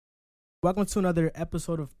Welcome to another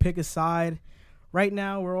episode of Pick a Side. Right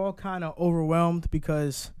now, we're all kind of overwhelmed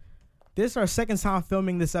because this is our second time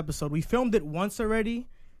filming this episode. We filmed it once already,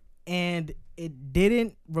 and it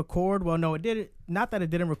didn't record. Well, no, it did. Not that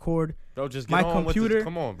it didn't record. Bro, just get my on computer. with this.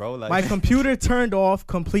 Come on, bro. My computer turned off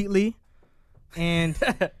completely, and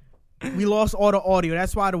we lost all the audio.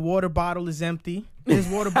 That's why the water bottle is empty. His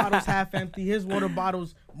water bottle's half empty. His water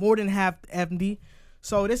bottle's more than half empty.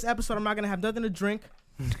 So this episode, I'm not gonna have nothing to drink.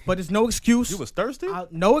 But there's no excuse. You was thirsty?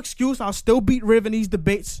 No excuse. I'll still beat Riv in these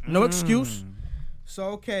debates. No excuse. So,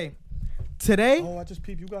 okay. Today. Oh, I just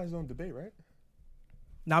peeped. You guys don't debate, right?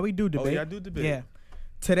 Now we do debate. Oh, yeah, I do debate. Yeah.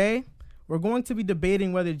 Today, we're going to be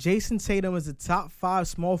debating whether Jason Tatum is a top 5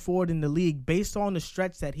 small forward in the league based on the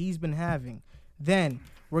stretch that he's been having. Then,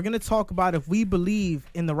 we're going to talk about if we believe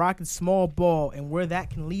in the Rockets' small ball and where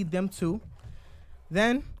that can lead them to.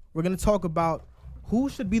 Then, we're going to talk about who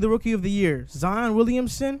should be the Rookie of the Year, Zion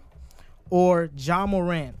Williamson or Ja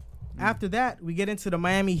Morant? After that, we get into the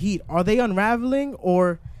Miami Heat. Are they unraveling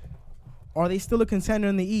or are they still a contender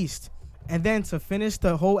in the East? And then to finish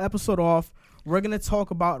the whole episode off, we're going to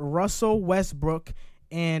talk about Russell Westbrook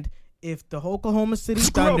and if the Oklahoma City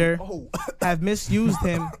Thunder have misused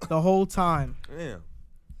him the whole time. Yeah.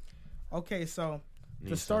 Okay, so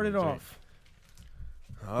to start it off.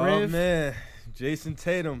 Oh, Riv. man. Jason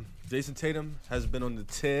Tatum has been on the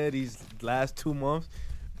tear these last 2 months.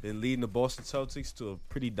 Been leading the Boston Celtics to a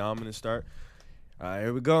pretty dominant start. All right,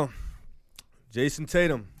 here we go. Jason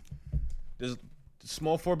Tatum. The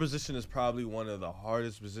small forward position is probably one of the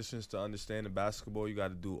hardest positions to understand in basketball. You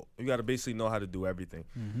got to basically know how to do everything.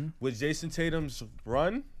 Mm-hmm. With Jason Tatum's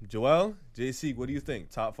run, Joel, JC, what do you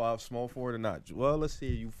think? Top 5 small forward or not? Joel, let's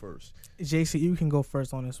hear you first. JC, you can go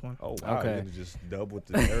first on this one. Oh, wow. Okay. You're going to just dub with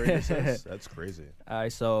the arrogance? That's crazy. All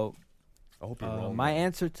right, so I hope you're wrong. my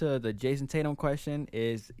answer to the Jason Tatum question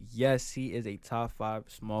is yes, he is a top 5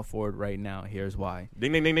 small forward right now. Here's why.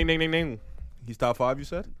 Ding, ding, ding, ding, ding, ding, ding. He's top 5, you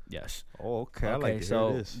said? Yes. Oh, okay. I like to so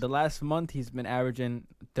hear this. the last month he's been averaging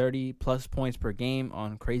 30-plus points per game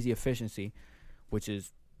on crazy efficiency, which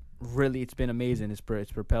is really, it's been amazing. It's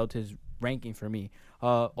propelled his ranking for me.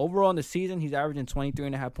 Overall in the season, he's averaging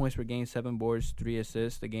 23.5 points per game, 7 boards, 3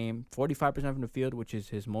 assists a game, 45% from the field, which is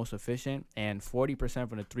his most efficient, and 40%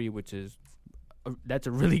 from the 3, which is that's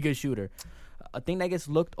a really good shooter. A thing that gets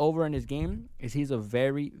looked over in his game is he's a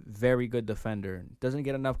very, very good defender. Doesn't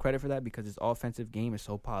get enough credit for that because his offensive game is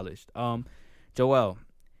so polished. Joel,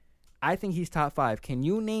 I think he's top 5. Can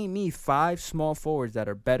you name me 5 small forwards that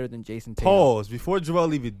are better than Jason Tatum? Pause. Before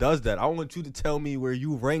Joel even does that, I want you to tell me where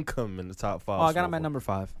you rank him in the top 5. Oh, I got him at number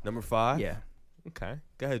 5. Number 5? Yeah. Okay.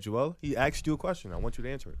 Go ahead, Joel. He asked you a question. I want you to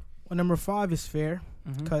answer it. Well, number 5 is fair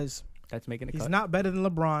because that's making a he's cut. not better than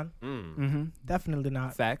LeBron. Mm-hmm. Definitely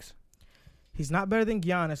not. Facts. He's not better than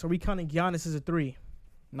Giannis. Are we counting Giannis as a 3?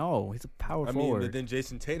 No, he's a power I forward. mean, but then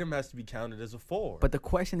Jason Tatum has to be counted as a 4. But the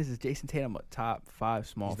question is Jason Tatum a top 5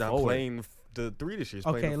 small he's not forward? playing the 3 this year. He's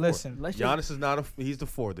playing Okay, the 4. listen. Giannis is not he's the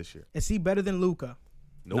 4 this year. Is he better than Luka?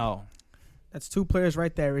 Nope. No. That's 2 players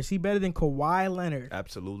right there. Is he better than Kawhi Leonard?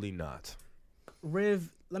 Absolutely not.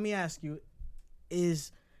 Riv, let me ask you,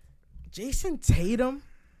 is Jason Tatum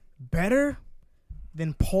better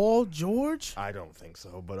than Paul George? I don't think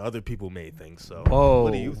so, but other people may think so. Whoa.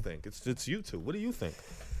 What do you think? It's you two. What do you think?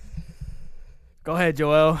 Go ahead,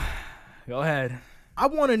 Joel. Go ahead. I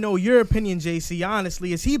want to know your opinion, JC.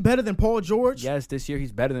 Honestly, is he better than Paul George? Yes, this year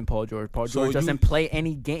he's better than Paul George. Paul So George doesn't play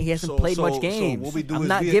any game. He hasn't played much games. So what we do I'm is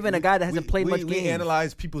not giving a guy that hasn't played much We games.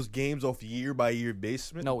 analyze people's games off year-by-year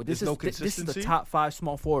basis. No, this There's is no this is the consistency. top 5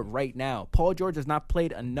 small forward right now. Paul George has not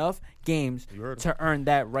played enough games You heard him. to earn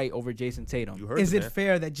that right over Jason Tatum. You heard Is him, it man.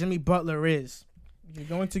 fair that Jimmy Butler is? You're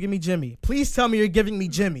going to give me Jimmy. Please tell me you're giving me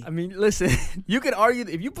Jimmy. I mean, listen, you could argue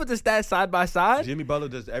if you put the stats side by side. Jimmy Butler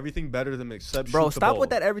does everything better than him except Bro, shoot the stop ball.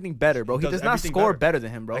 with that everything better, bro. He does does not everything score better. better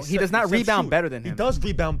than him, bro. He Except- does not except rebound shoot. better than him. He does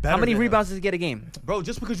rebound better. How many than him. rebounds does he get a game? Bro,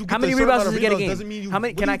 just because you get How many a certain rebounds amount does of he get a rebounds game? doesn't mean you. How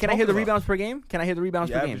many? what are Can I you hear the talking rebounds per game? Can I hear the rebounds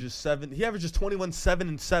He per game? averages 7. He averages 21, 7,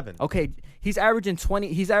 and 7. Okay, he's averaging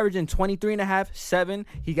 20. He's averaging 23.5, 7.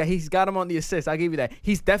 He's got him on the assist. I'll give you that.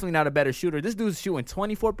 He's definitely not a better shooter. This dude's shooting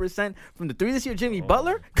 24% from the 3 this year. Jimmy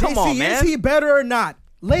Butler, come on, man. Is he better or not?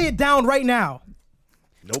 Lay it down right now.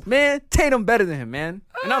 Nope. Man, Tatum better than him, man.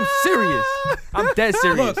 And I'm serious. I'm dead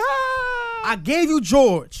serious. Look, I gave you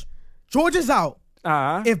George. George is out.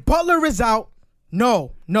 If Butler is out,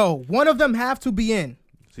 no. One of them have to be in.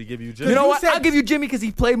 So he give you Jimmy. You know you what? said- I'll give you Jimmy because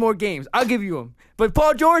he played more games. I'll give you him. But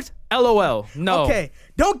Paul George, LOL. No. Okay,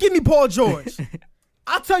 don't give me Paul George.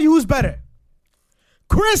 I'll tell you who's better.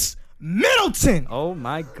 Chris Middleton. Oh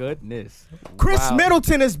my goodness. Chris Wow.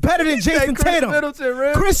 Middleton is better than Jason Chris Tatum. Middleton,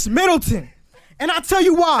 Riv. Chris Middleton. And I'll tell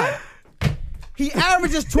you why. He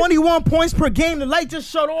averages 21 points per game. The light just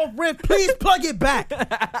shut off, Riv. Please plug it back.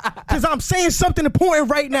 Because I'm saying something important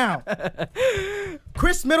right now.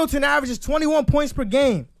 Chris Middleton averages 21 points per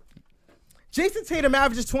game. Jason Tatum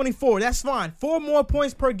averages 24. That's fine. 4 more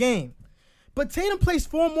points per game. But Tatum plays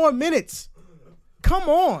 4 more minutes. Come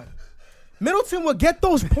on. Middleton will get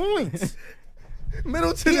those points.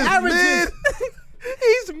 Middleton He is averages- mid.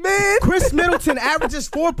 He's mid. Chris Middleton averages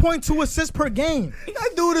 4.2 assists per game. That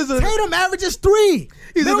dude is a Tatum averages 3.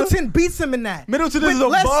 He's in Middleton beats him in that. Middleton with is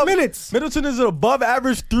less above minutes. Middleton is an above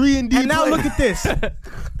average 3-and-D And now player. look at this.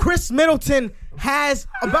 Chris Middleton has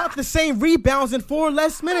about the same rebounds in 4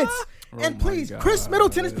 less minutes. And my please, God. Chris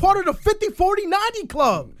Middleton is part of the 50-40-90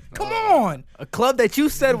 club. Come on. A club that you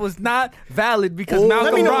said was not valid because let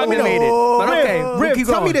Malcolm me know, Brogdon let me know. made it. But okay, we'll Rib, keep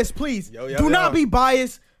tell going. me this, please. Yo, Do not be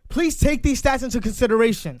biased. Please take these stats into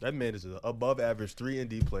consideration. That man is an above average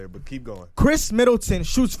 3-and-D player, but keep going. Chris Middleton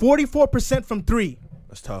shoots 44% from 3.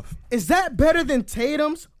 That's tough. Is that better than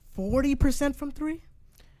Tatum's 40% from 3?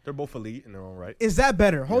 They're both elite in their own right. Is that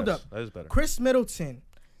better? Hold Yes, up. That is better. Chris Middleton,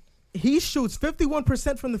 he shoots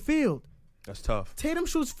 51% from the field. That's tough. Tatum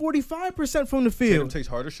shoots 45% from the Tatum field. takes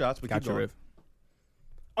harder shots, but keep Gotcha, going. Riv.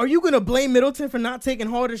 Are you gonna blame Middleton for not taking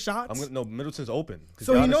harder shots? No, Middleton's open. 'Cause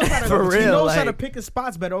So he Giannis- knows how to For he real, knows how to like- pick his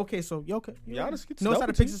spots better. Okay, so okay, Giannis gets knows how to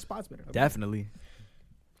double pick teamed. his spots better. Okay. Definitely.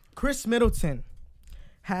 Chris Middleton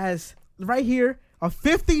has right here a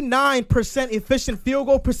 59% efficient field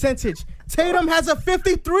goal percentage. Tatum has a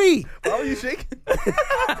 53 Why are you shaking?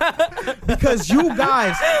 because you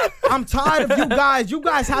guys, I'm tired of you guys. You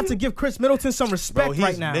guys have to give Chris Middleton some respect Bro, he's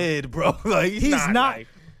right now. mid, bro. Like, He's not. like,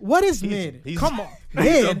 What is mid? he's- Come on, he's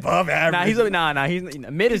mid. above average. He's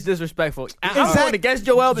mid is disrespectful. I'm Zach- going against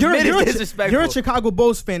Joel, but mid is disrespectful. You're a Chicago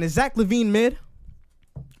Bulls fan. Is Zach LaVine mid?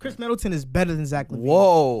 Chris Middleton is better than Zach LaVine.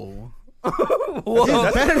 Whoa. Whoa.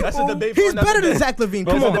 That's, better- that's a debate for He's another better than day. Zach LaVine.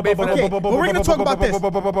 Bro, Come that's on. a debate for Okay, another- but we're gonna talk about this.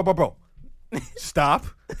 Bro. Stop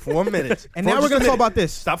for a minute. And For now we're just a gonna talk minute. about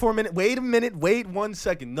this. Stop for a minute. Wait a minute. Wait 1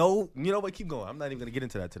 second. No, you know what? Keep going. I'm not even gonna get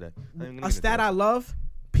into that today. A stat I love: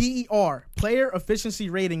 PER, player efficiency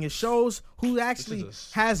rating. It shows who actually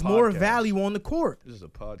is a has more podcast. value on the court. This is a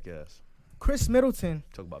podcast. Chris Middleton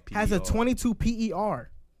Talk about PER. has a 22 PER.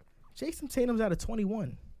 Jason Tatum's at a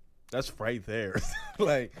 21. That's right there.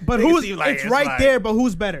 Like, But niggas who's? seem like It's right like- there. But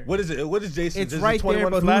who's better? What is it? What is Jason's? It's Is it right there,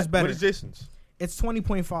 21 but flat? who's better? What is Jason's? It's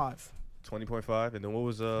 20.5. 20.5, and then what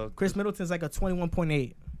was Chris Middleton's like a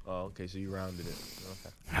 21.8. Oh, okay, so you rounded it.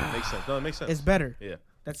 Okay, makes sense. No, it makes sense. It's better. Yeah,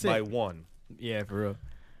 That's by it. 1. Yeah, for real.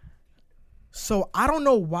 So I don't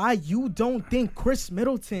know why you don't think Chris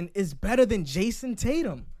Middleton is better than Jason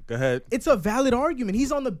Tatum. Go ahead. It's a valid argument.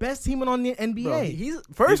 He's on the best team on the NBA. Bro, He's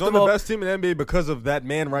first on of the all, best team in the NBA because of that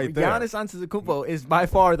man right there. Giannis Antetokounmpo is by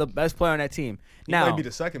far the best player on that team. Now, might be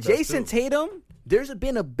the second best, Jason too. Tatum, there's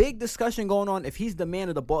been a big discussion going on if he's the man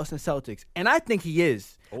of the Boston Celtics, and I think he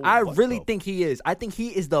is. Oh, I what really though? think he is. I think he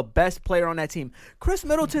is the best player on that team. Chris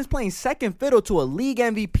Middleton's playing second fiddle to a league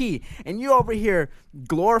MVP, and you're over here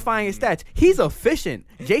glorifying his stats. He's efficient.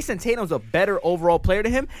 Jason Tatum's a better overall player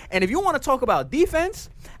than him, and if you want to talk about defense,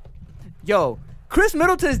 yo, Chris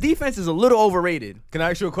Middleton's defense is a little overrated. Can I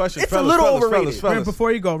ask you a question? It's a little overrated. Right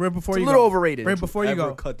before you go. Right before It's you a go. little overrated. Right before you Ever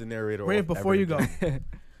go. cut the narrator Right off before ever you go. again.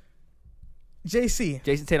 JC,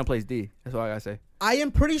 Jason Tatum plays D. That's all I gotta say. I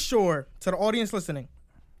am pretty sure to the audience listening,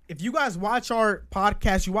 if you guys watch our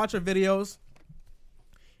podcast, you watch our videos,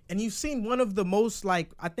 and you've seen one of the most,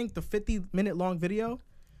 like, I think the 50-minute long video,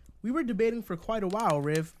 we were debating for quite a while,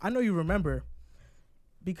 Riv. I know you remember.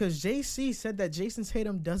 Because JC said that Jason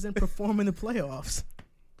Tatum doesn't perform in the playoffs.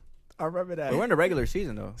 I remember that. We're in the regular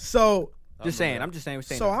season though. So, Just saying. I'm just saying.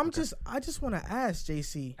 I just want to ask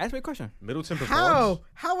JC, Ask me a question. Middleton performs.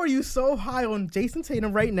 how are you so high on Jason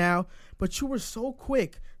Tatum right now, but you were so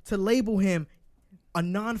quick to label him a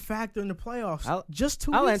non-factor in the playoffs just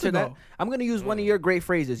 2 I'll weeks answer ago? that. I'm gonna use one of your great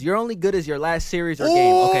phrases. You're only good as your last series or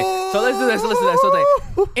game. Okay, so let's do this. Listen to that.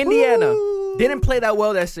 So like, Indiana didn't play that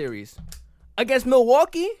well that series against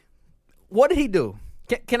Milwaukee. What did he do?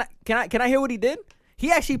 Can I hear what he did? He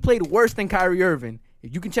actually played worse than Kyrie Irving.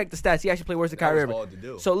 If you can check the stats, he actually played worse than Kyrie was Irving. hard to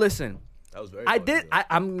do. So listen, That was very I hard to did. do.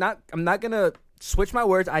 I'm not gonna switch my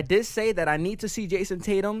words. I did say that I need to see Jason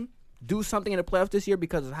Tatum do something in the playoffs this year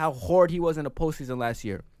because of how hard he was in the postseason last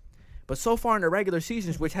year. But so far in the regular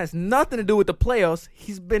seasons, which has nothing to do with the playoffs,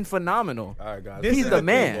 he's been phenomenal. All right, guys. This He's is the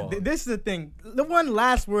man. This is the thing. The one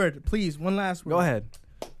last word, please. One last word. Go ahead,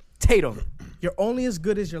 Tatum. You're only as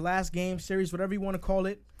good as your last game, series, whatever you want to call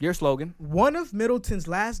it. Your slogan. One of Middleton's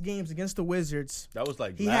last games against the Wizards, That was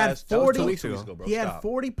like he had 40 2 weeks ago, bro. he had Stop.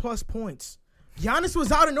 40-plus points. Giannis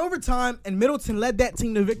was out in overtime, and Middleton led that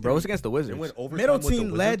team to victory. Bro, it's against the They Wizards. went overtime Middleton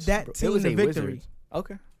with the led Wizards? that It team was to a victory. Wizards.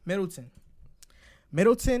 Okay.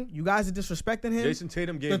 Middleton, you guys are disrespecting him. Jason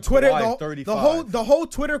Tatum gave The Twitter, Kawhi 35. the whole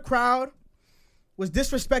Twitter crowd was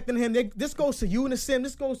disrespecting him. This goes to you, Nassim.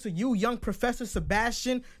 This goes to you, young Professor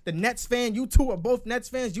Sebastian, the Nets fan. You two are both Nets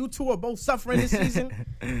fans. You two are both suffering this season.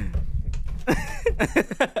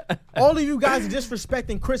 All of you guys are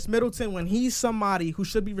disrespecting Chris Middleton when he's somebody who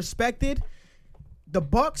should be respected. The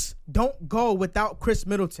Bucks don't go without Chris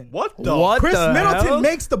Middleton. What the? What? Chris the Middleton hell?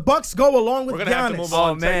 makes the Bucks go along with We're gonna have to Giannis. move on.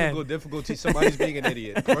 Oh, man. Technical difficulty. Somebody's being an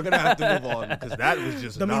idiot. We're gonna have to move on because that was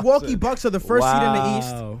just The nonsense. Milwaukee Bucks are the first seed in the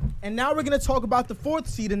Wow. East. And now we're going to talk about the fourth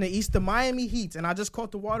seed in the East, the Miami Heat. And I just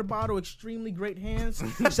caught the water bottle. Extremely great hands.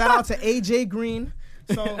 Shout out to AJ Green.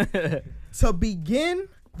 So to begin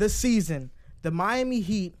the season, the Miami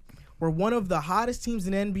Heat were one of the hottest teams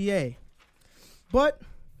in the NBA. But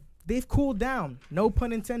they've cooled down. No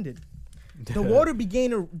pun intended. The water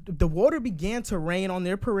began to rain on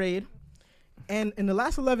their parade. And in the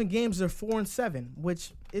last 11 games, they're 4-7,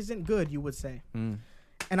 which isn't good, you would say. Mm.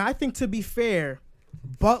 And I think, to be fair,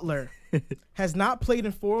 Butler has not played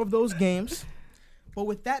in 4 of those games. But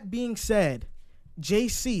with that being said,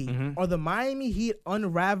 JC, are the Miami Heat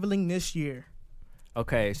unraveling this year?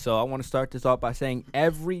 Okay, so I want to start this off by saying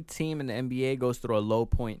every team in the NBA goes through a low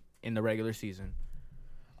point in the regular season.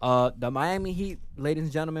 The Miami Heat, ladies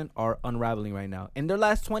and gentlemen, are unraveling right now. In their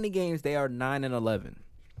last 20 games, they are 9-11.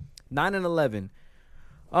 9-11.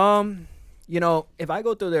 You know, if I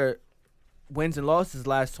go through their wins and losses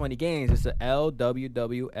last 20 games, it's a L, W,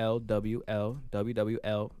 W, L, W, L, W, W,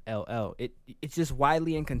 L, L, L. It's just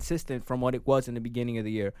widely inconsistent from what it was in the beginning of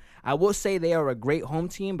the year. I will say they are a great home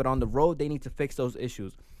team, but on the road, they need to fix those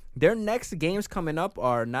issues. Their next games coming up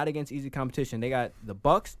are not against easy competition. They got the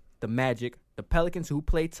Bucks, the Magic, the Pelicans, who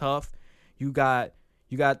play tough. You got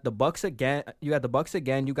the Bucks again. You got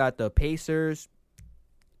the Pacers.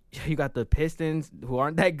 You got the Pistons, who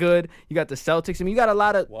aren't that good. You got the Celtics. I mean, you got a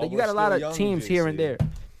lot of Well, you got a we're lot still of young, teams here and JC. there.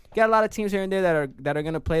 You got a lot of teams here and there that are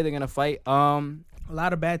gonna play. They're gonna fight. A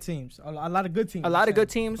lot of bad teams. A lot of good teams. A lot of good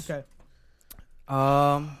teams. Okay.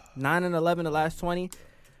 9-11 the last 20.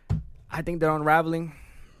 I think they're unraveling.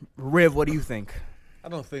 Riv, what do you think? I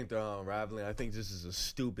don't think they're unraveling. I think this is a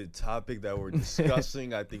stupid topic that we're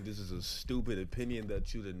discussing. I think this is a stupid opinion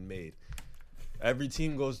that you done made. Every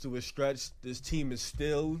team goes through a stretch. This team is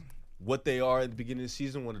still what they are at the beginning of the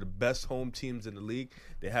season, one of the best home teams in the league.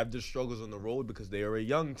 They have their struggles on the road because they are a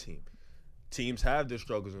young team. Teams have their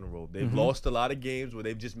struggles on the road. They've lost a lot of games where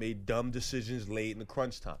they've just made dumb decisions late in the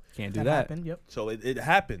crunch time. Can't do That that. happened. Yep. So it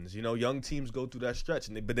happens. You know, young teams go through that stretch,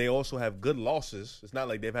 but they also have good losses. It's not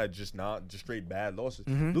like they've had just straight bad losses.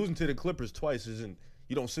 Losing to the Clippers twice isn't.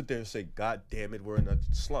 You don't sit there and say, "God damn it, we're in a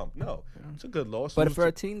slump." No, it's a good loss. But Losing for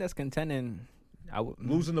a to- team that's contending,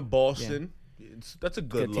 losing to Boston, that's a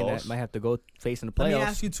good team loss. that might have to go face in the Let playoffs. me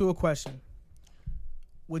ask you two a question.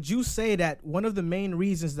 Would you say that one of the main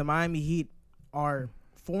reasons the Miami Heat are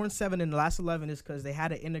 4-7 in the last 11 is because they had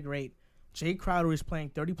to integrate Jay Crowder, who's playing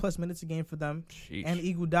 30-plus minutes a game for them, Sheesh. and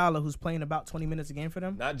Iguodala, who's playing about 20 minutes a game for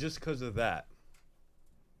them? Not just because of that.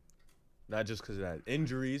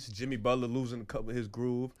 Injuries, Jimmy Butler losing his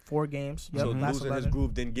groove. 4 games. Yep, So last losing 11. his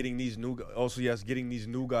groove, then getting these getting these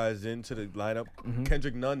new guys into the lineup.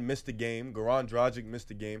 Kendrick Nunn missed the game. Goran Dragic missed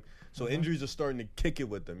the game. So injuries are starting to kick it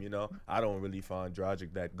with them. You know, I don't really find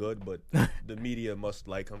Dragic that good, but the media must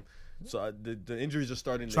like him. So the injuries are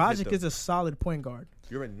starting to hit Dragic them. is a solid point guard.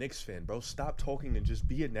 You're a Knicks fan, bro. Stop talking and just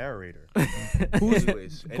be a narrator. Who's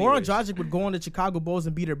Anyways. Goran Dragic would go on the Chicago Bulls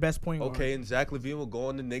and be their best point guard. Okay, and Zach LaVine will go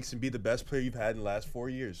on the Knicks and be the best player you've had in the last 4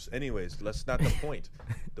 years. Anyways, that's not the point.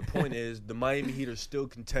 The point is the Miami Heat are still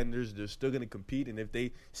contenders. They're still going to compete. And if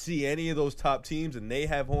they see any of those top teams and they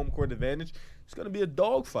have home court advantage, it's going to be a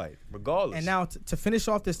dogfight regardless. And now to finish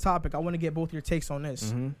off this topic, I want to get both your takes on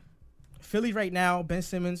this. Philly right now, Ben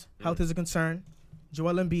Simmons, health is a concern.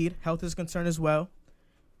 Joel Embiid, health is a concern as well.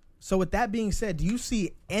 So with that being said, do you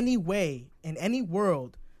see any way in any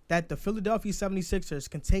world that the Philadelphia 76ers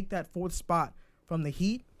can take that 4th spot from the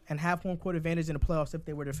Heat and have home court advantage in the playoffs if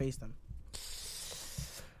they were to face them?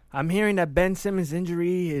 I'm hearing that Ben Simmons'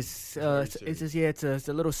 injury is Very it's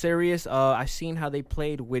a little serious. I've seen how they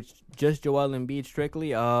played with just Joel Embiid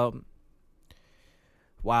strictly.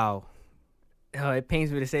 Wow. It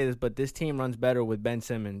pains me to say this, but this team runs better with Ben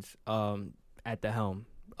Simmons at the helm.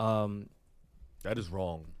 that is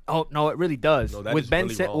wrong. Oh no, it really does. No, that with is Ben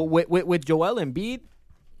really wrong. with Joel Embiid,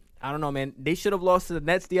 I don't know, man. They should have lost to the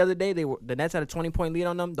Nets the other day. The Nets had a 20-point lead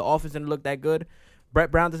on them. The offense didn't look that good.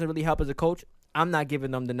 Brett Brown doesn't really help as a coach. I'm not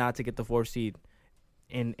giving them the nod to get the 4th seed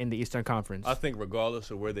in the Eastern Conference. I think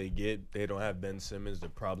regardless of where they get, they don't have Ben Simmons. They're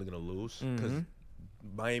probably gonna lose because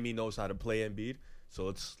Miami knows how to play Embiid. So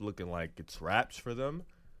it's looking like it's wraps for them.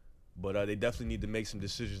 But they definitely need to make some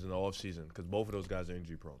decisions in the offseason because both of those guys are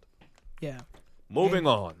injury prone. Yeah. Moving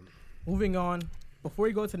on. Moving on. Before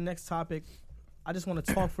we go to the next topic, I just want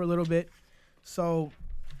to talk for a little bit. So,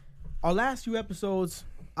 our last few episodes,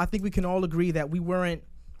 I think we can all agree that we weren't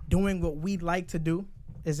doing what we'd like to do.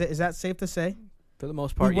 Is that safe to say? For the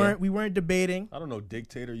most part, we weren't debating. I don't know,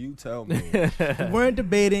 dictator. You tell me. We weren't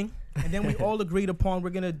debating, and then we all agreed upon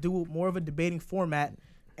we're gonna do more of a debating format.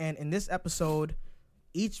 And in this episode,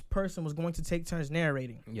 each person was going to take turns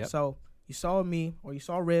narrating. Yep. So you saw me or you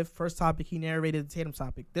saw Riv. First topic, he narrated the Tatum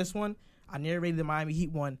topic. This one, I narrated the Miami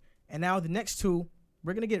Heat one. And now the next two,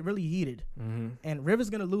 we're going to get really heated. And Riv is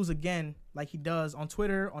going to lose again like he does on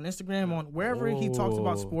Twitter, on Instagram, on wherever he talks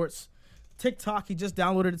about sports. TikTok, he just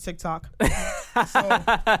downloaded a TikTok.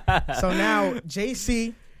 so now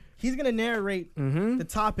JC, he's going to narrate the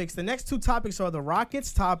topics. The next two topics are the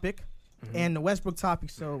Rockets topic and the Westbrook topic.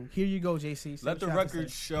 So here you go, JC. Let the record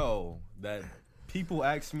show that people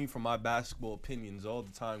ask me for my basketball opinions all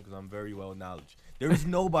the time because I'm very well knowledgeable. There is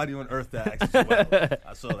nobody on earth that acts as well.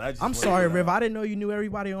 So that just I'm sorry, Riv. I didn't know you knew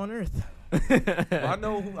everybody on earth. Well, I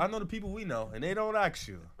know the people we know, and they don't ask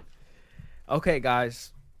you. Okay,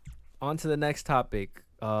 guys. On to the next topic.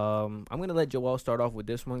 I'm gonna let Joel start off with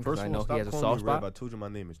this one because I know he has a soft spot. I told you my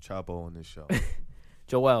name is Chapo on this show.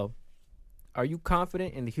 Joel, are you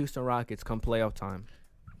confident in the Houston Rockets come playoff time?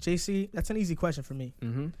 JC, that's an easy question for me.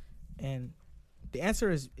 And the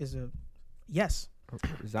answer is a yes.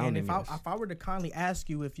 And if I were to kindly ask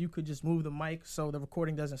you if you could just move the mic so the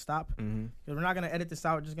recording doesn't stop, because we're not going to edit this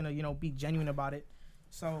out, we're just going to be genuine about it.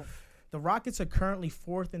 So the Rockets are currently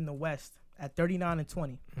 4th in the West at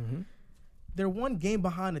 39-20. They're one game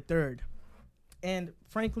behind the third. And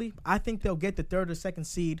frankly, I think they'll get the 3rd or 2nd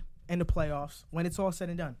seed in the playoffs when it's all said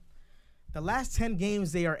and done. The last 10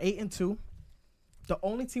 games, they are 8-2. The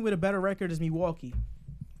only team with a better record is Milwaukee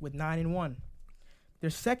with 9-1. They're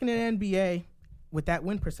 2nd in NBA with that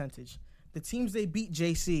win percentage. The teams they beat,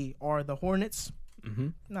 JC, are the Hornets.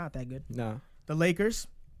 Not that good. No. The Lakers,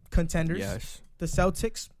 contenders. Yes. The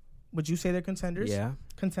Celtics, would you say they're contenders? Yeah.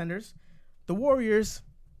 Contenders. The Warriors,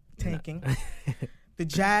 tanking. The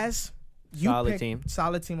Jazz, solid team.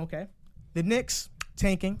 Solid team, okay. The Knicks,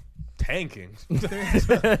 tanking. Tanking.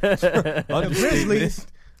 The Grizzlies.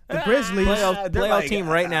 The Grizzlies. Playoff team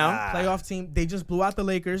right now. Playoff team. They just blew out the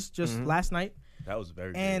Lakers just last night. That was a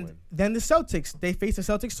very good And win. then the Celtics. They faced the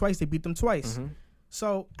Celtics twice. They beat them twice.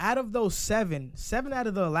 So out of those seven out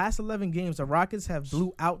of the last 11 games, the Rockets have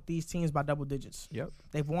blew out these teams by double digits. Yep.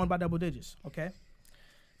 They've won by double digits, okay?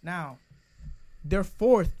 Now, they're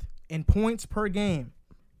 4th in points per game,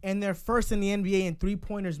 and they're 1st in the NBA in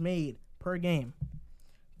three-pointers made per game.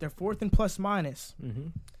 They're 4th in plus-minus.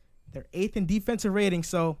 They're 8th in defensive rating,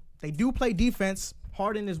 so they do play defense.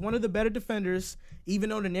 Harden is one of the better defenders, even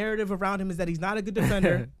though the narrative around him is that he's not a good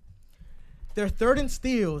defender. They're 3rd in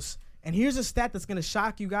steals. And here's a stat that's going to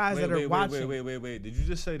shock you guys that are watching. Wait. Did you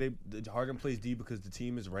just say Harden plays D because the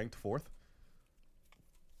team is ranked 4th?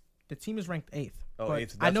 The team is ranked 8th. Oh, but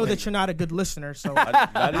 8th. I know that you're not a good listener, so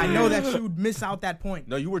I know that you'd miss out that point.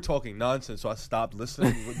 No, you were talking nonsense, so I stopped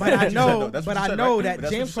listening. But I know, right? that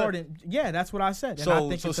James Harden. Yeah, that's what I said. And I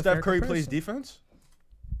think so Steph Curry plays defense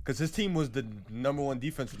because his team was the number 1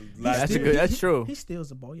 defense last year. That's true. He steals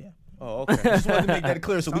the ball. Yeah. Oh, okay. Just wanted to make that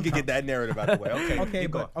clear so we could get that narrative out of the way. Okay.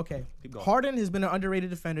 Keep going. Harden has been an underrated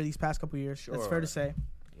defender these past couple of years. Sure. That's fair to say.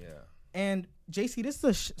 Yeah. And JC, this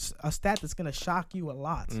is a stat that's going to shock you a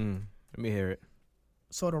lot. Let me hear it.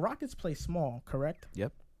 So the Rockets play small, correct?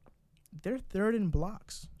 Yep. They're 3rd in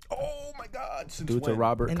blocks. Oh my God! Due to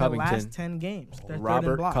Robert in Covington. the last 10 games, they're 3rd in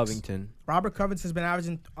Robert blocks. Covington. Robert Covington has been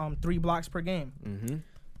averaging 3 blocks per game.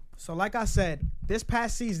 So like I said, this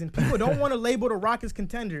past season, people don't want to label the Rockets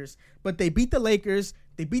contenders, but they beat the Lakers,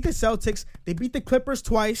 they beat the Celtics, they beat the Clippers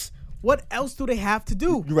twice. What else do they have to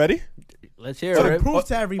do? You ready? Let's hear it. Prove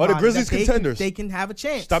to everybody are the Grizzlies that contenders? They can have a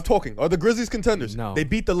chance. Stop talking. Are the Grizzlies contenders? No. They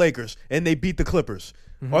beat the Lakers and they beat the Clippers.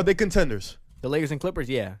 Are they contenders? The Lakers and Clippers,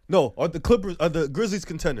 yeah. No. Are the Grizzlies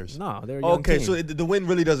contenders? No, they're a young okay. team. So the win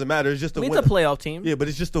really doesn't matter. It's just a win. It's a playoff team. Yeah, but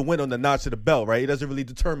it's just a win on the notch of the belt, right? It doesn't really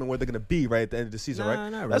determine where they're gonna be right at the end of the season, right?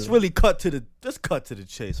 Not Let's really really cut to the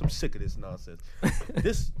chase. I'm sick of this nonsense.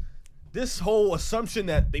 this whole assumption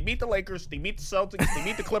that they beat the Lakers, they beat the Celtics, they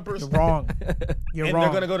beat the Clippers. You're wrong. You're and wrong.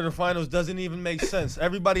 they're going to go to the finals doesn't even make sense.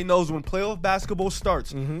 Everybody knows when playoff basketball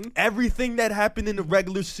starts, everything that happened in the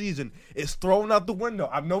regular season is thrown out the window.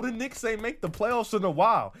 I know the Knicks ain't make the playoffs in a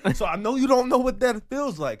while, so I know you don't know what that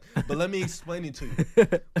feels like, but let me explain it to you.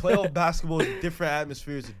 Playoff basketball is a different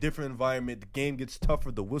atmosphere, it's a different environment. The game gets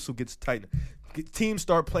tougher, the whistle gets tighter. Teams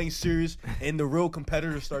start playing serious, and the real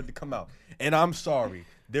competitors start to come out. And I'm sorry.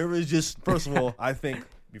 There is just, first of all, I think,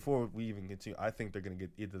 before we even continue, I think they're going to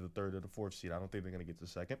get either the third or the fourth seed. I don't think they're going to get the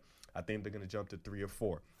second. I think they're going to jump to 3 or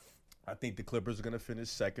 4. I think the Clippers are going to finish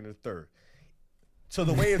second or third. So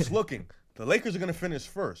the way it's looking, the Lakers are going to finish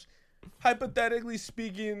first. Hypothetically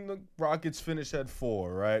speaking, the Rockets finish at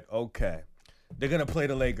 4, right? Okay. They're going to play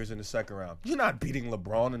the Lakers in the second round. You're not beating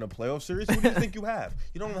LeBron in a playoff series. Who do you think you have?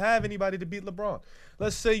 You don't have anybody to beat LeBron.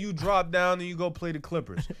 Let's say you drop down and you go play the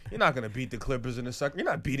Clippers. You're not going to beat the Clippers in the second. You're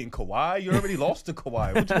not beating Kawhi. You already lost to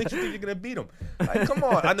Kawhi. What makes you think you're going to beat him? Like, come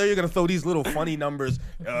on. I know you're going to throw these little funny numbers.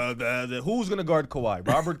 Who's going to guard Kawhi?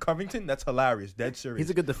 Robert Covington? That's hilarious. Dead serious. He's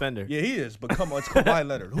a good defender. Yeah, he is. But come on, it's Kawhi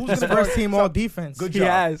Leonard. Who's going It's to guard first team all defense. Good He job.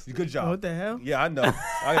 has. Good job. What the hell? Yeah, I know.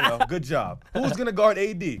 Good job. Who's gonna guard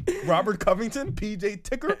AD? Robert Covington, PJ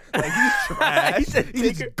Ticker? Like he's trash. He said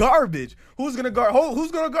He's Ticker. garbage. Who's gonna guard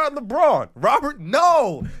LeBron? Robert?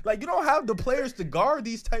 No. Like you don't have the players to guard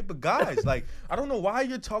these type of guys. Like I don't know why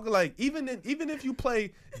you're talking like even if you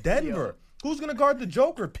play Denver. Who's gonna guard the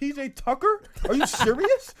Joker? PJ Tucker? Are you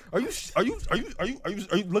serious? Are you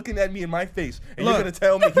looking at me in my face and Look, you're gonna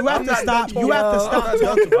tell me You have to stop. You have to stop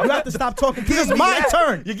talking. You have to stop talking. Because it's my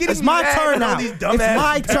turn. You're getting It's me my mad turn with all now. these It's dumbass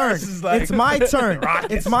my turn. comparisons, like- It's my turn.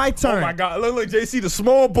 It's my turn. Oh my God! Look, JC, the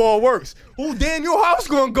small ball works. Who Daniel House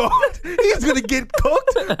gonna guard? He's gonna get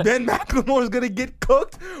cooked. Ben McLemore's gonna get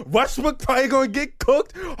cooked. Westbrook probably gonna get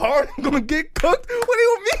cooked. Harden gonna get cooked. What do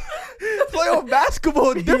you mean? Playoff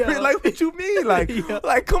basketball is different. Yeah. Like what you mean?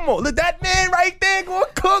 Like come on, look that man right there gonna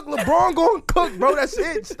cook. LeBron gonna cook, bro. That's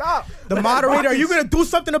it. Stop. The moderator, are you going to do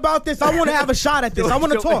something about this? I want to have a shot at this. I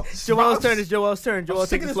want to talk. Joel's turn. It's Joel's turn. Joel, take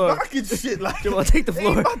Sick of the this floor. Rockets shit. Like, Joel, take the they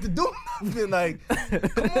ain't floor. about to do nothing. Like,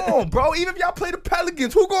 come on, bro. Even if y'all play the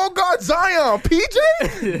Pelicans, who gonna guard Zion?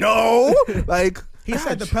 PJ? No. Like, He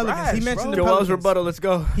said the Pelicans. He mentioned the Joel's Pelicans. rebuttal. Let's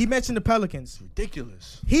go. He mentioned the Pelicans.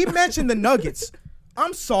 ridiculous. He mentioned the Nuggets.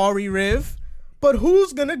 I'm sorry, Riv, but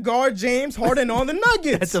who's going to guard James Harden on the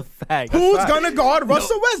Nuggets? That's a fact. Who's fact. going to guard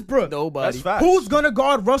Russell Westbrook? Nobody. That's fact. Who's going to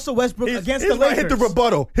guard Russell Westbrook against the His right Lakers? hit the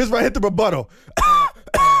rebuttal. His right hit the rebuttal.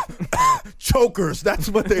 Chokers. That's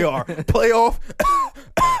what they are. Playoff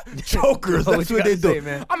chokers. What That's you what they gotta do. say,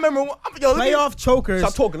 man? I remember. Let me- Playoff chokers.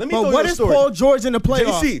 Stop talking. Let me but tell what you a is story. Paul George in the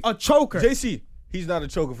playoffs? JC. A choker. JC. He's not a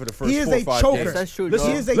choker for the first He is 4 or a 5 choker. games. Yes, that's true, Listen,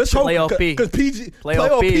 Joel. He is a listen, choker. Playoff P. Because Playoff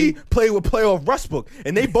Playoff P. P played with Playoff Westbrook,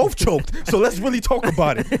 and they both choked. So let's really talk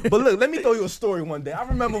about it. But look, let me tell you a story one day. I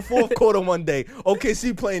remember fourth quarter one day,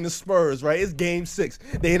 OKC playing the Spurs, right? It's game 6.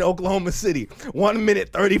 They in Oklahoma City. 1 minute,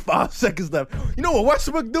 35 seconds left. You know what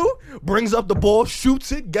Westbrook do? Brings up the ball,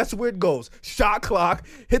 shoots it, guess where it goes? Shot clock,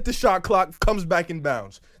 hit the shot clock, comes back in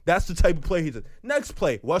bounds. That's the type of play he does. Next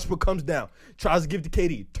play, Westbrook comes down, tries to give to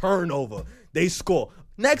KD, turnover. They score.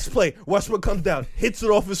 Next play, Westbrook comes down, hits it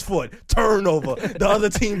off his foot, turnover, the other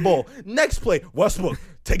team ball. Next play, Westbrook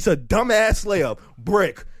takes a dumbass layup,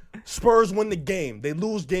 brick. Spurs win the game. They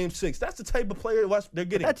lose game 6. That's the type of player they're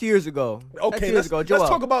getting. That's years ago. Okay, That's years let's ago. Joel.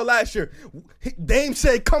 talk about last year. Dame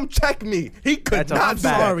said, "Come check me." He could That's a not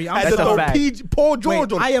fact. Sorry, I'm had to sorry. throw That's a fact. Paul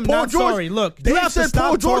George Wait, on. I am Paul not George, sorry. Look, you Dame have to said, stop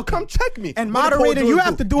 "Paul George, talking. come check me." And What did Paul moderator, George you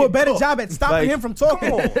have to do a Get better cooked. job at stopping Like, him from talking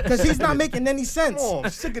come on. because he's not making any sense. Come on,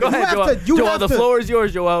 I'm sick of Go this. ahead, have Joel. to- you Joel, have the to- floor is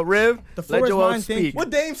yours, Joel. Riv, The floor let is Joel mine, thank speak. you. What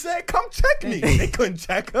Dame said, "Come check me." They couldn't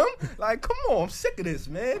check him. Like, come on, I'm sick of this,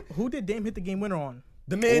 man. Who did Dame hit the game winner on?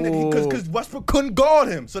 The man, because Westbrook couldn't guard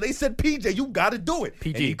him, so they said, "PJ, you got to do it."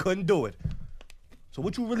 PG. And he couldn't do it. So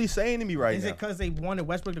what you really saying to me right Is now? it because they wanted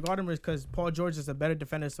Westbrook to guard him, or is because Paul George is a better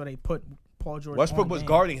defender, so they put Paul George Westbrook on was Dame?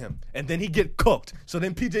 guarding him, and then he get cooked. So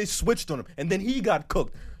then PJ switched on him, and then he got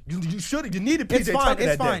cooked. You needed PJ It's fine. Tucker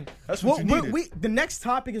It's that fine. day. That's what you needed. The next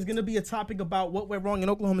topic is going to be a topic about what went wrong in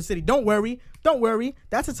Oklahoma City. Don't worry.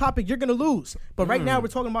 That's a topic you're going to lose. But right now we're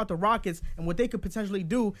talking about the Rockets and what they could potentially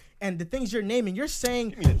do and the things you're naming. You're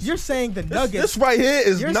saying the Nuggets. This right here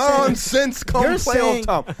is You're nonsense. Come you're playoff saying-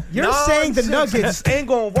 time. you're saying the Nonsense. Nuggets- This ain't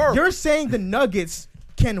gonna work. You're saying the Nuggets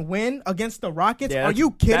can win against the Rockets? Yeah, Are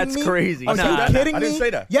you kidding that's me? crazy. Are Nah, you kidding me? I didn't say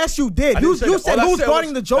that. Yes, you did. I You didn't say that. said All I who's said guarding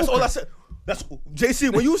was- the Joker. That's all I said. That's JC.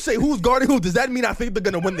 When you say who's guarding who, does that mean I think they're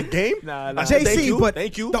gonna win the game? Nah. I said, JC, but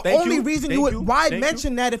thank you. the thank only you, reason thank you would why thank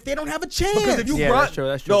mention that if they don't have a chance? Because if you Yeah, grind, that's true,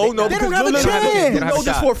 that's true. No, They because don't have a look, chance. You They don't have know a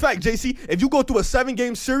this shot. for a fact, JC. If you go through a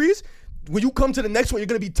 7-game series, when you come to the next one, you're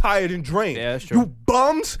gonna be tired and drained. Yeah, that's true. You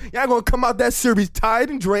bums, y'all gonna come out that series tired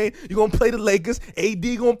and drained. You're gonna play the Lakers.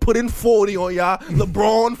 AD gonna put in 40 on y'all.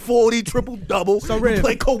 LeBron 40 triple double. So, you Riv,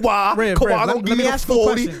 play Kawhi. Riv, Kawhi Riv, gonna let give me you the ask you a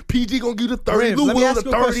 40. question. PG gonna give you the 30. Riv, Lou let me Will ask the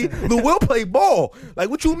you a 30. question. Lou Will play ball. Like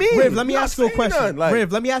what you mean? Riv, let me You're ask not you a saying question. nothing. Like,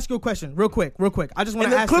 Riv, let me ask you a question, real quick. I just want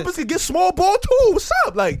and to the ask Clippers this. can get small ball too. What's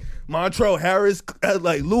up? Like Montrell Harris,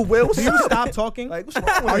 like Lou Will. What's Do you up? stop talking? Like what's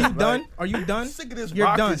wrong with Are you him? done? Like, Are you done? I'm sick of this You're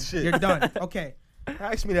done. Rockets shit. You're done. Okay.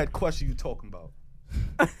 Ask me that question you talking about.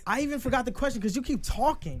 I even forgot the question because you keep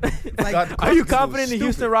talking. Forgot Like, the Are question. you It was confident the stupid.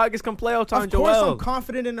 Houston Rockets come playoff time, of course, Joel? I'm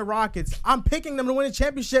confident in the Rockets. I'm picking them to win a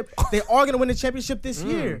championship. They are going to win the championship this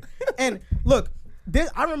year. And look,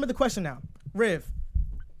 I remember the question now. Riv,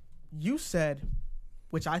 you said,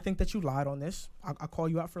 which I think that you lied on this. I'll call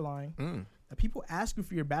you out for lying. That people ask you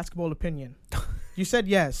for your basketball opinion. You said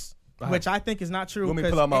yes, which I think is not true. You want me to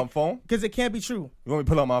pull out my phone? Because it can't be true. You want me to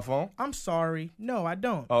pull out my phone? I'm sorry. No, I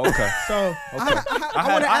don't. Oh, okay. So I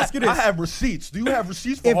want to ask you this. I have receipts. Do you have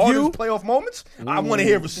receipts for If hardest you- playoff moments? I want to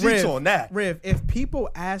hear receipts on that. Riv, if people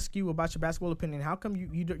ask you about your basketball opinion, how come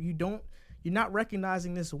you're not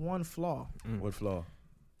recognizing this one flaw? What flaw?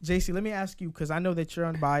 JC, let me ask you, because I know that you're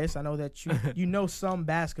unbiased. I know that you know some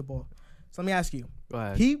basketball. So let me ask you. Go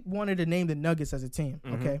ahead. He wanted to name the Nuggets as a team,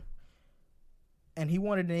 okay? And he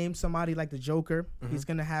wanted to name somebody like the Joker. He's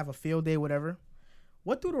going to have a field day, whatever.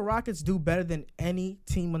 What do the Rockets do better than any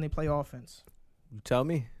team when they play offense? You tell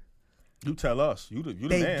me. You tell us. You the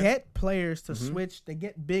They man. get players to switch. They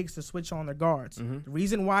get bigs to switch on their guards. The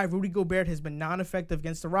reason why Rudy Gobert has been non-effective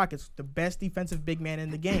against the Rockets, the best defensive big man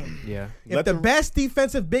in the game. Yeah. If Let the the- best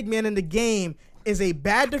defensive big man in the game is a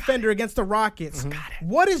bad defender against the Rockets,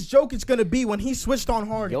 what is Jokic going to be when he switched on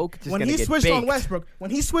Harden? Jokic is When gonna he get switched on baked. Westbrook?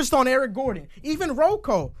 When he switched on Eric Gordon? Even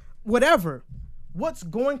Rocco? Whatever. What's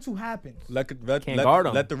going to happen? Can't guard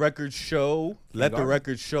 'em. Let the record show. Let the guard 'em.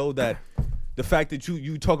 record show that the fact that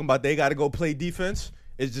you talking about they got to go play defense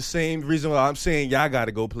is the same reason why I'm saying y'all got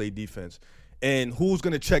to go play defense. And who's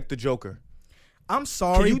gonna check the Joker? I'm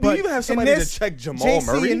sorry, Do but you even have in somebody this, to check Jamal JC,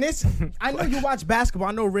 Murray? in this, I know you watch basketball.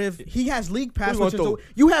 I know Riv. He has League Pass. Who you Which is gonna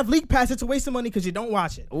you have League Pass. It's a waste of money because you don't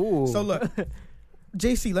watch it. Ooh. So look,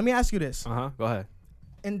 JC, let me ask you this. Go ahead.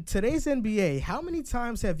 In today's NBA, how many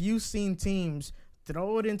times have you seen teams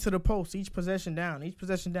throw it into the post, each possession down? It's a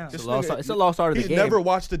nigga- lost art of the He's game. never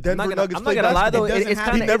watched the Denver Nuggets I'm play not gonna lie basketball. though. It doesn't It's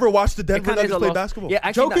happen. kind He never watched the it Denver kinda is Nuggets a play lost- basketball. Yeah,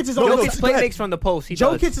 actually, Jokic is on the- Jokic Go ahead. makes from the post. He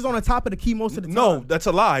Jokic does. is on the top of the key most of the time. No, that's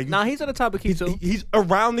a lie. Nah, he's on the top of key too. He's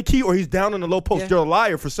around the key or he's down in the low post. Yeah. You're a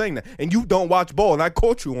liar for saying that. And you don't watch ball, and I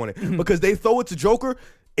caught you on it. Because they throw it to Joker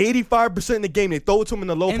 85% of the game. They throw it to him in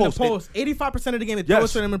the low in post. the post, 85% of the game they throw Yes.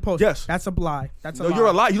 it to them in the post. Yes. That's a lie. That's a No, lie. you're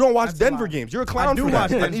a lie. You don't watch That's a Denver lie. games. You're a clown I do for watch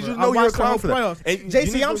that. Denver. I need you to I know you're a watched the clown whole for that. playoffs. And you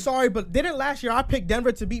JC, need I'm to- sorry, but didn't last year I picked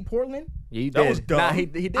Denver to beat Portland Yeah, you That did. was dumb. Nah, he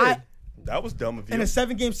did. That was dumb of you. in a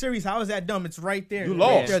 7-game series? How is that dumb? It's right there. You Right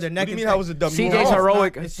lost. there. They're What neck do you and mean how neck. was it dumb? You CJ's lost.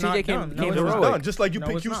 heroic. It's CJ not came dumb. No, came it's It was not. heroic. done. Just like you No,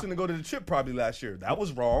 picked it's Houston not. to go to the chip probably last year. That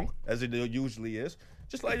was wrong, as it usually is.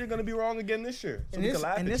 Just like you're going to be wrong again this year. So And we this, can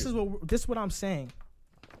laugh and at this you. is what I'm saying.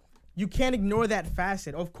 You can't ignore that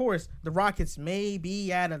facet. Of course, the Rockets may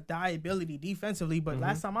be at a liability defensively, but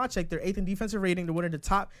last time I checked, they're 8th in defensive rating. They're one of the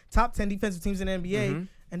top 10 defensive teams in the NBA,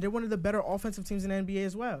 and they're one of the better offensive teams in the NBA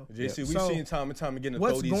as well. JC, we've So, seen time and time again to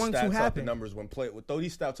what's throw these going to stats out the happen? numbers throw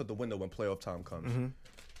these stats out the window when playoff time comes.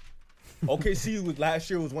 OKC last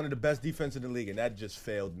year was one of the best defense in the league, and that just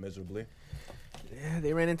failed miserably. Yeah,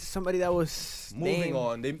 they ran into somebody that was Moving named-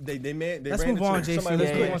 on, they Let's ran move on, into JC. somebody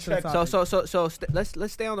Let's that move couldn't on to the check. topic.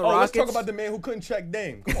 Let's stay on the Oh, Rockets. let's talk about the man who couldn't check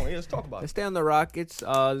Dame. Come on, let's talk about Let's it. stay on the Rockets.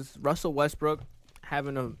 Russell Westbrook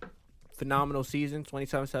having a phenomenal season,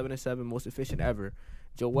 27-7, most efficient ever.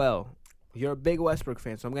 Joel, you're a big Westbrook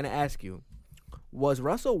fan, so I'm gonna ask you: was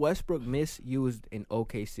Russell Westbrook misused in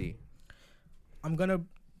OKC? I'm gonna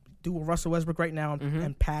do a Russell Westbrook right now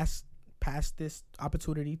and pass this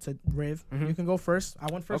opportunity to Riv. You can go first.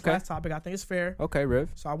 I went first Okay. last topic. I think it's fair. Okay,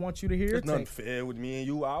 Riv. So I want you to hear your There's nothing take. fair with me and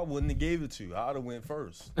you. I wouldn't have gave it to you. I'd have went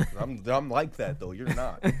first. I'm like that though. You're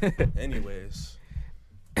not. Anyways,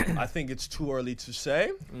 I think it's too early to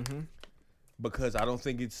say because I don't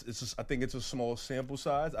think I think it's a small sample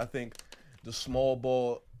size. I think the small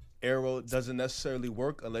ball arrow doesn't necessarily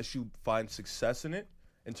work unless you find success in it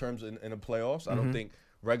in terms in the playoffs. I don't think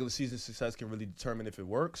regular season success can really determine if it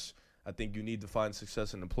works. I think you need to find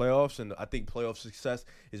success in the playoffs, and I think playoff success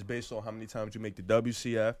is based on how many times you make the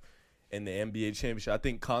WCF and the NBA championship. I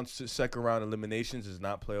think constant second round eliminations is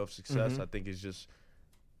not playoff success. I think it's just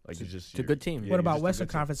like it's a good team. What you're about just a Western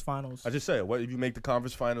good team. Conference Finals? I just say, what if you make the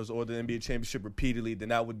conference finals or the NBA championship repeatedly, then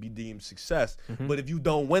that would be deemed success. But if you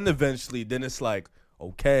don't win eventually, then it's like,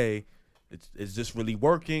 okay, Is this really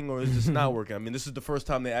working or is this not working? I mean, this is the first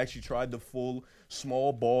time they actually tried the full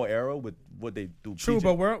small ball era with what they do. True, PJ.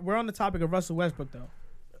 but we're on the topic of Russell Westbrook though.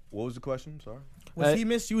 What was the question? Sorry. Was he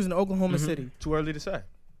misused in Oklahoma City? Too early to say.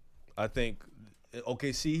 I think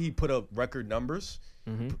OKC, he put up record numbers.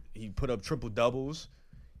 He put up triple doubles.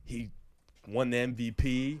 He won the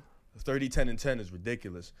MVP. 30, 10, and 10 is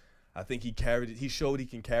ridiculous. I think he carried it. He showed he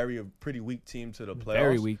can carry a pretty weak team to the playoffs.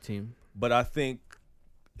 Very weak team. But I think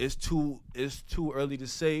it's too early to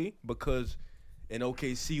say because in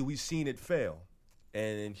OKC we've seen it fail,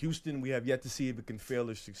 and in Houston we have yet to see if it can fail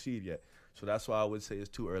or succeed yet. So that's why I would say it's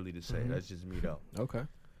too early to say. That's just me though. Okay.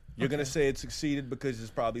 You're gonna say it succeeded because it's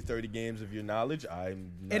probably 30 games of your knowledge.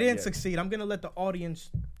 I'm not It didn't yet. succeed. I'm gonna let the audience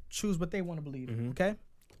choose what they want to believe. Okay,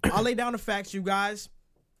 I'll lay down the facts, you guys.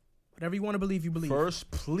 Whatever you want to believe, you believe. First,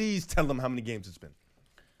 please tell them how many games it's been.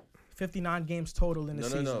 59 games total in the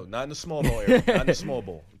season. No, not in the small ball era. Not in the small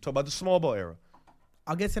ball. I'm talking about the small ball era.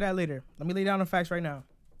 I'll get to that later. Let me lay down the facts right now.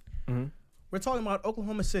 We're talking about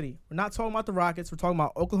Oklahoma City. We're not talking about the Rockets. We're talking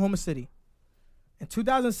about Oklahoma City. In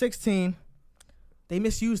 2016, they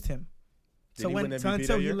misused him. Did he win MVP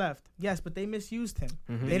until that he year? left. Yes, but they misused him.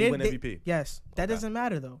 Did he win MVP? Yes, that doesn't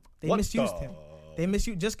matter though. They What misused the- him. They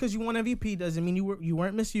misused just because you won MVP doesn't mean you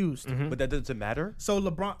weren't misused. But that doesn't matter. So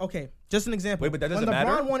LeBron, okay, just an example. Wait, but that doesn't when LeBron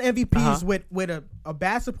matter? won MVPs with a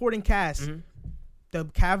bad supporting cast, the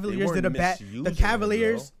Cavaliers weren't did a bad. misusing The him,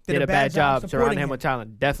 Cavaliers Did a bad job supporting surrounding him with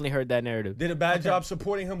talent. Definitely heard that narrative. Did a bad job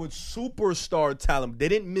supporting him with superstar talent. They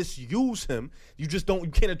didn't misuse him. You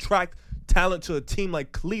can't attract talent to a team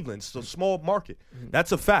like Cleveland. It's a small market.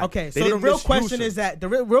 That's a fact. Okay, They so the didn't real misuse question him. is that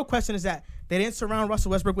real question is that they didn't surround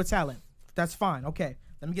Russell Westbrook with talent. That's fine. Okay,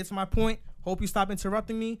 let me get to my point. Hope you stop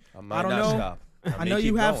interrupting me. I might I don't not know. stop. I know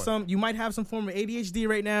you have some. You might have some form of ADHD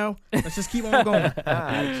right now. Let's just keep on going.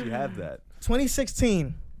 I actually have that.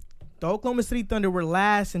 2016, the Oklahoma City Thunder were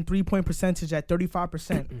last in 3-point percentage at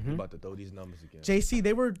 35%. I'm about to throw these numbers again. JC,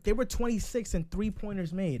 they were 26 in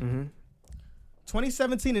 3-pointers made.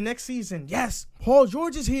 2017, the next season, yes, Paul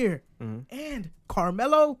George is here, and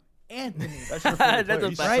Carmelo Anthony. That's your favorite That's player. a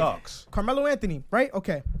He fact. sucks. Carmelo Anthony, right?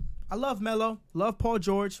 Okay, I love Melo, love Paul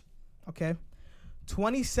George. Okay,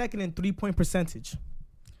 22nd in 3-point percentage,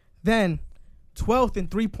 then 12th in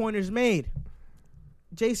 3-pointers made.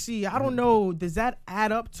 JC, I don't know. Does that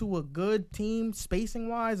add up to a good team spacing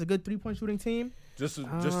wise? A good 3-point shooting team? Just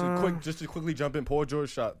to quickly jump in, Paul George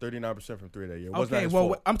shot 39% from three that year. It wasn't Okay, his well,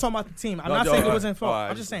 fault. I'm talking about the team. I'm No, not no, saying it all wasn't right, fault. all right,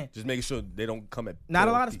 I'm just saying. Just making sure they don't come at. Not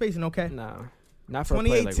a Paul lot of deep. spacing, okay? Nah, not for a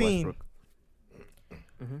player like 2018. Westbrook.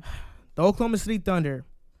 The Oklahoma City Thunder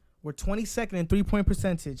were 22nd in 3-point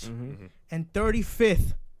percentage and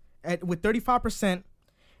 35th with 35%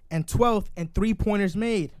 and 12th in 3-pointers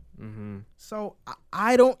made. So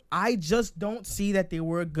I just don't see that they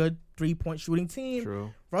were a good 3-point shooting team.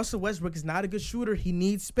 True. Russell Westbrook is not a good shooter. He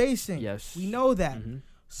needs spacing. Yes. We know that.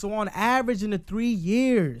 So on average in the 3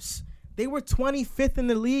 years, they were 25th in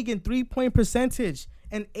the league in 3-point percentage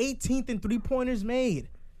and 18th in 3-pointers made.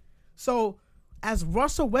 So as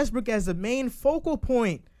Russell Westbrook as the main focal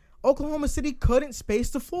point, Oklahoma City couldn't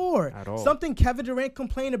space the floor. At all. Something Kevin Durant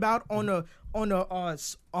complained about on the All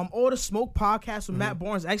the Smoke podcast with Matt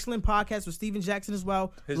Barnes, excellent podcast with Steven Jackson as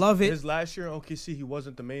well. Love it. His last year in OKC, he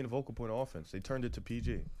wasn't the main vocal point of offense. They turned it to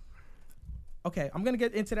PG. Okay, I'm gonna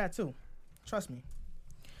get into that too. Trust me.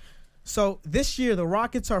 So this year the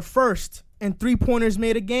Rockets are first in 3-pointers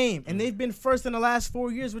made a game, and they've been first in the last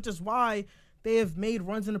 4 years, which is why they have made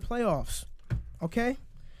runs in the playoffs. Okay,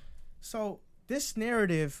 so this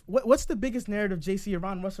narrative, what's the biggest narrative, JC,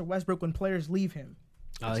 around Russell Westbrook when players leave him?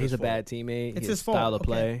 It's He's his a bad teammate. It's his his fault. style of Okay.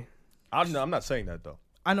 play. I'm not saying that though.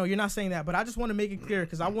 I know you're not saying that, but I just want to make it clear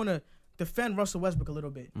because I want to defend Russell Westbrook a little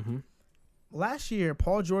bit. Last year,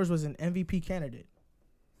 Paul George was an MVP candidate.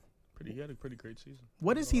 He had a pretty great season.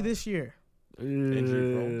 What is he this year?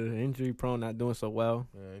 Injury prone, not doing so well.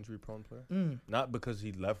 Yeah, injury prone player. Not because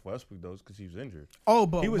he left Westbrook though, because he was injured. Oh,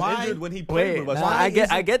 but He was why? injured when he played with Westbrook. why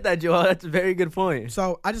I get that, Joel. That's a very good point.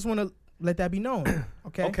 So I just want to let that be known.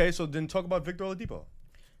 Okay. Okay, so then talk about Victor Oladipo.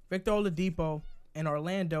 Victor Oladipo in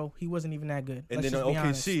Orlando, he wasn't even that good. And Let's then just in be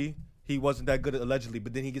honest. OKC, he wasn't that good allegedly,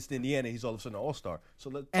 but then he gets to Indiana, he's all of a sudden an all-star. So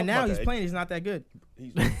let's And talk now about he's that. playing. He's not that good.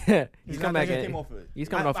 He's He's not come that back good. in. came off of it. He's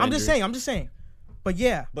coming off. I'm just injury. saying. I'm just saying. But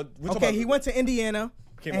yeah. But we're talking Okay, about- he went to Indiana.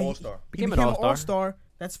 became and an all-star. He Became became an an all-star. all-star.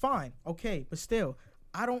 That's fine. Okay, but still,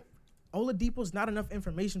 Oladipo's not enough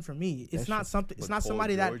information for me. It's That's not true. something. It's But not Paul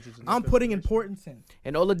somebody that George is enough I'm putting information. importance in.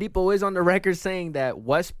 And Oladipo is on the record saying that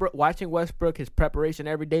watching Westbrook, his preparation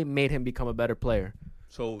every day made him become a better player.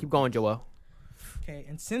 So Keep going, Joel. Okay,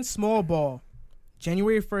 and since small ball,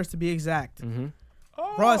 January 1st to be exact,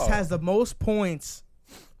 Russ has the most points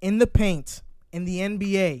in the paint in the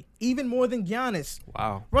NBA, even more than Giannis.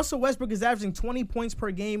 Wow. Russell Westbrook is averaging 20 points per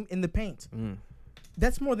game in the paint.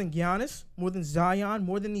 That's more than Giannis, more than Zion,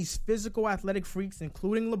 more than these physical athletic freaks,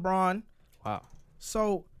 including LeBron. Wow.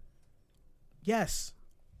 So, yes,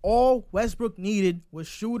 all Westbrook needed was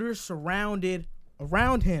shooters surrounded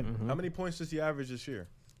around him. How many points does he average this year?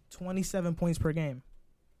 27 points per game.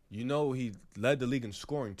 You know he led the league in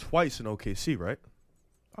scoring twice in OKC, right?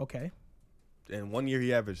 Okay. And 1 year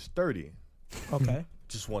he averaged 30. Okay.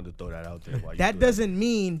 Just wanted to throw that out there. While you That do doesn't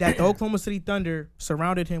mean that the Oklahoma City Thunder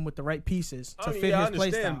surrounded him with the right pieces to fit I his play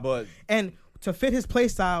understand, style. but And to fit his play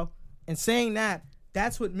style, and saying that,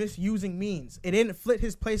 that's what misusing means. It didn't fit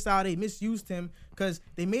his play style. They misused him because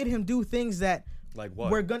they made him do things that like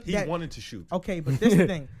what? He that- wanted to shoot. Okay, but this is the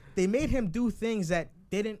thing. They made him do things that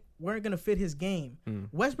weren't gonna fit his game.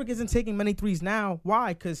 Westbrook isn't taking many threes now.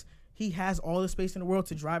 Why? Because he has all the space in the world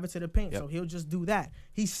to drive it to the paint. Yep. So he'll just do that.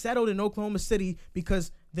 He settled in Oklahoma City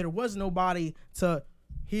because there was nobody to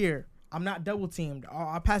here. I'm not double teamed.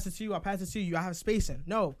 I'll pass it to you. I'll pass it to you. I have spacing.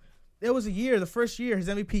 No. There was a year, the first year, his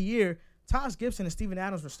MVP year, Taj Gibson and Steven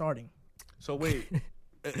Adams were starting. So wait,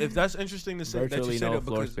 if that's interesting to say that Virtually you say no that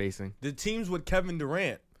floor because spacing. the teams with Kevin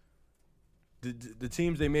Durant, the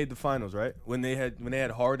teams they made the finals, right? When they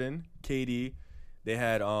had Harden, KD, they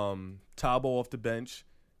had Tabo off the bench.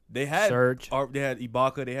 They had Serge. They had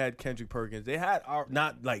Ibaka. They had Kendrick Perkins. They had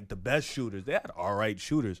not like the best shooters. They had all right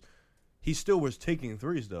shooters. He still was taking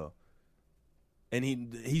threes though, and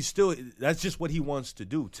he's still. That's just what he wants to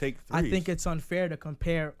do. Take threes. I think it's unfair to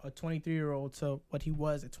compare a 23-year-old to what he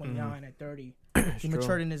was at 29, at 30. He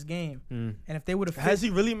matured in his game. And if they would have Has he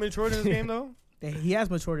really matured in his game though? he has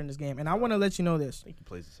matured in his game. And I want to let you know this. I think he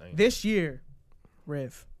plays the same This year,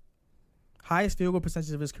 Riv, highest field goal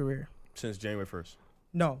percentage of his career. since January 1st.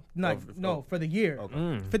 No, for the year.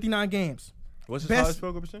 Okay. 59 games. What's his Best- highest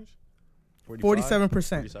field goal percentage? 47%.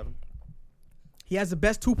 47. He has the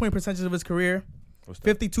best 2-point percentage of his career, What's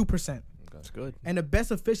that? 52%. That's good. And the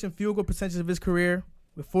best efficient field goal percentage of his career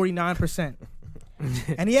with 49%.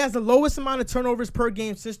 And he has the lowest amount of turnovers per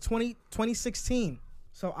game since 2016.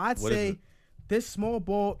 So I'd What is say it? this small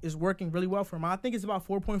ball is working really well for him. I think it's about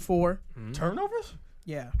 4.4. Turnovers?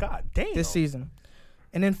 Yeah, God damn. this season.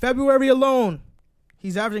 And in February alone,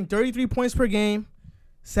 he's averaging 33 points per game,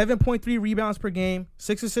 7.3 rebounds per game,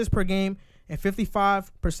 6 assists per game, and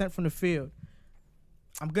 55% from the field.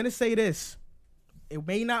 I'm going to say this. It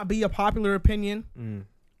may not be a popular opinion,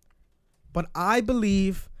 but I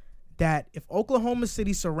believe that if Oklahoma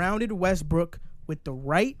City surrounded Westbrook with the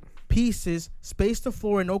right pieces, spaced the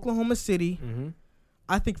floor in Oklahoma City,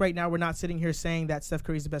 I think right now we're not sitting here saying that Steph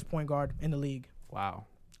Curry is the best point guard in the league Wow.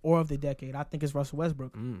 or of the decade. I think it's Russell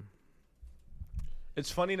Westbrook. It's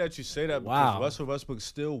funny that you say that Wow. because Russell Westbrook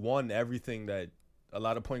still won everything that a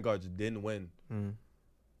lot of point guards didn't win.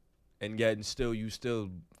 And yet you still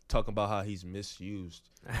talk about how he's misused.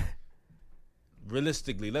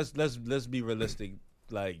 Realistically, let's be realistic.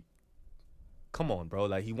 Like, come on, bro.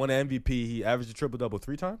 Like, he won an MVP. He averaged a triple-double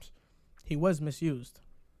 3 times. He was misused.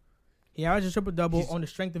 He averaged a triple-double on the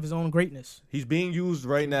strength of his own greatness. He's being used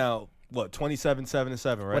right now, 27, 7, and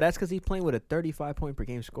 7, right? Well, that's because he's playing with a 35 point per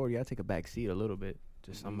game score. You got to take a back seat a little bit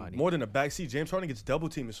to somebody. More than a backseat. James Harden gets double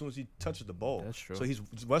teamed as soon as he touches the ball. That's true. So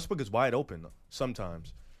Westbrook is wide open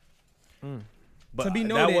sometimes. But To be that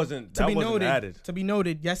noted, wasn't added. To be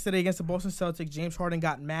noted, yesterday against the Boston Celtics, James Harden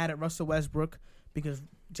got mad at Russell Westbrook because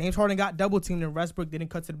James Harden got double teamed and Westbrook didn't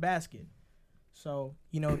cut to the basket. So,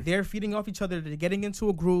 they're feeding off each other. They're getting into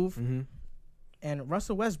a groove. And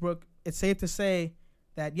Russell Westbrook, it's safe to say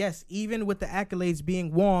that, yes, even with the accolades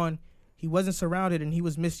being won, he wasn't surrounded and he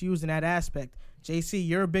was misused in that aspect. JC,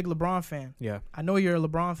 you're a big LeBron fan. Yeah. I know you're a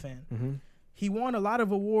LeBron fan. He won a lot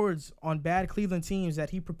of awards on bad Cleveland teams that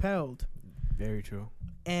he propelled. Very true.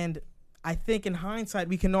 And I think in hindsight,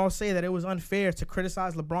 we can all say that it was unfair to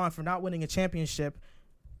criticize LeBron for not winning a championship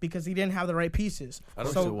because he didn't have the right pieces. I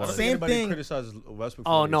don't So, think same anybody thing. criticizes Westbrook.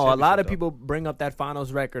 For Oh, winning no. A lot championship, of though. people bring up that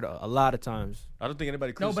finals record a lot of times. I don't think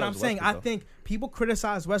anybody No, criticizes but I'm saying, I Westbrook, think people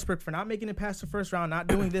criticize Westbrook for not making it past the first round, not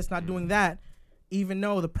doing this, not doing that, even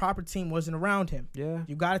though the proper team wasn't around him. Yeah.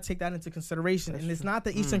 You got to take that into consideration. That's And it's true. not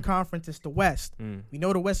the Eastern Conference, it's the West. We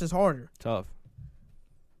know the West is harder. Tough.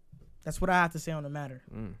 That's what I have to say on the matter.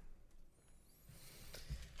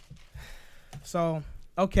 So,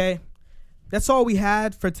 okay. That's all we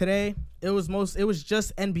had for today. It was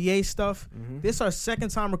just NBA stuff. This is our second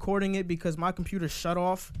time recording it because my computer shut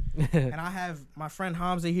off. And I have my friend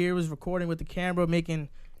Hamza here was recording with the camera, making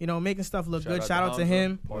stuff look good. Shout out to Hamza,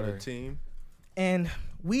 him. Part of the team. And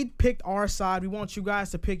we picked our side. We want you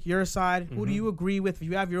guys to pick your side. Who do you agree with? If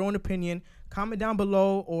you have your own opinion, comment down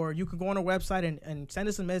below, or you can go on our website and send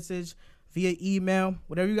us a message via email,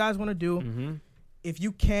 whatever you guys want to do. If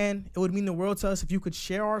you can, it would mean the world to us if you could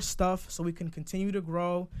share our stuff so we can continue to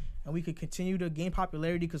grow and we could continue to gain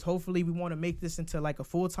popularity, because hopefully we want to make this into like a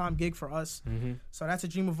full-time gig for us. So that's a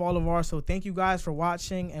dream of all of ours. So thank you guys for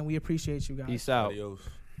watching, and we appreciate you guys. Peace out. Adios.